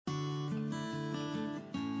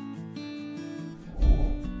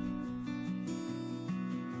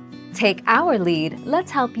Take our lead,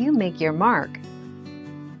 let's help you make your mark.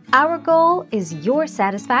 Our goal is your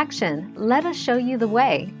satisfaction. Let us show you the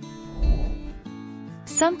way.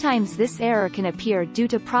 Sometimes this error can appear due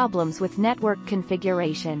to problems with network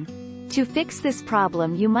configuration. To fix this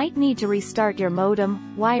problem, you might need to restart your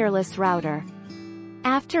modem, wireless router.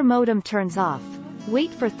 After modem turns off,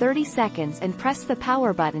 wait for 30 seconds and press the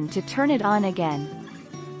power button to turn it on again.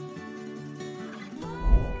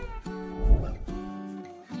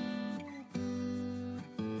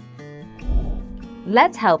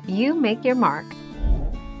 Let's help you make your mark.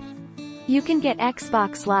 You can get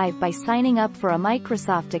Xbox Live by signing up for a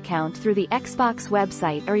Microsoft account through the Xbox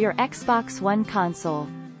website or your Xbox One console.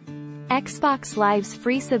 Xbox Live's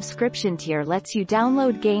free subscription tier lets you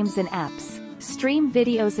download games and apps, stream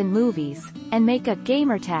videos and movies, and make a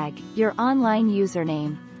gamertag, your online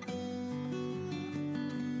username.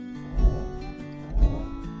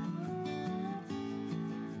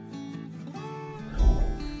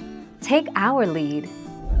 Take our lead.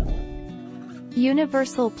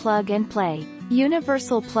 Universal Plug and Play.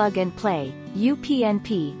 Universal Plug and Play,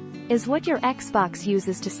 UPnP, is what your Xbox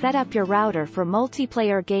uses to set up your router for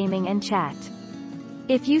multiplayer gaming and chat.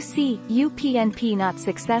 If you see UPnP not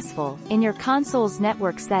successful in your console's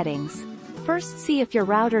network settings, first see if your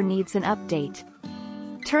router needs an update.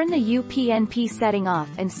 Turn the UPnP setting off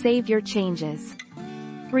and save your changes.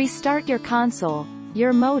 Restart your console,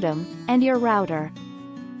 your modem, and your router.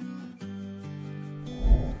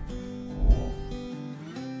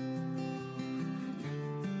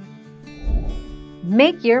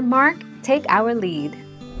 Make your mark, take our lead.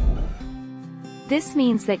 This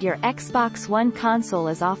means that your Xbox One console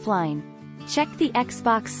is offline. Check the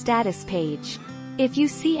Xbox status page. If you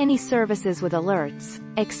see any services with alerts,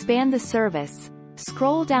 expand the service,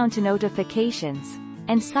 scroll down to notifications,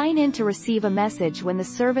 and sign in to receive a message when the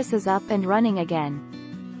service is up and running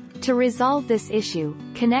again. To resolve this issue,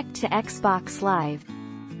 connect to Xbox Live.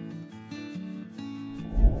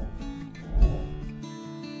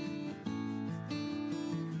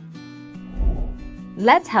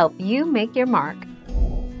 Let's help you make your mark.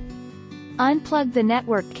 Unplug the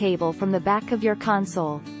network cable from the back of your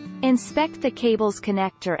console. Inspect the cable's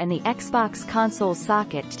connector and the Xbox console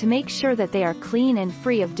socket to make sure that they are clean and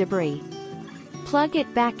free of debris. Plug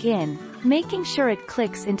it back in, making sure it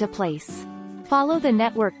clicks into place. Follow the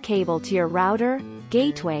network cable to your router,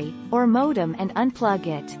 gateway, or modem and unplug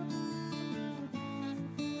it.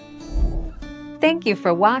 Thank you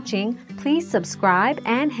for watching. Please subscribe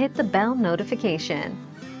and hit the bell notification.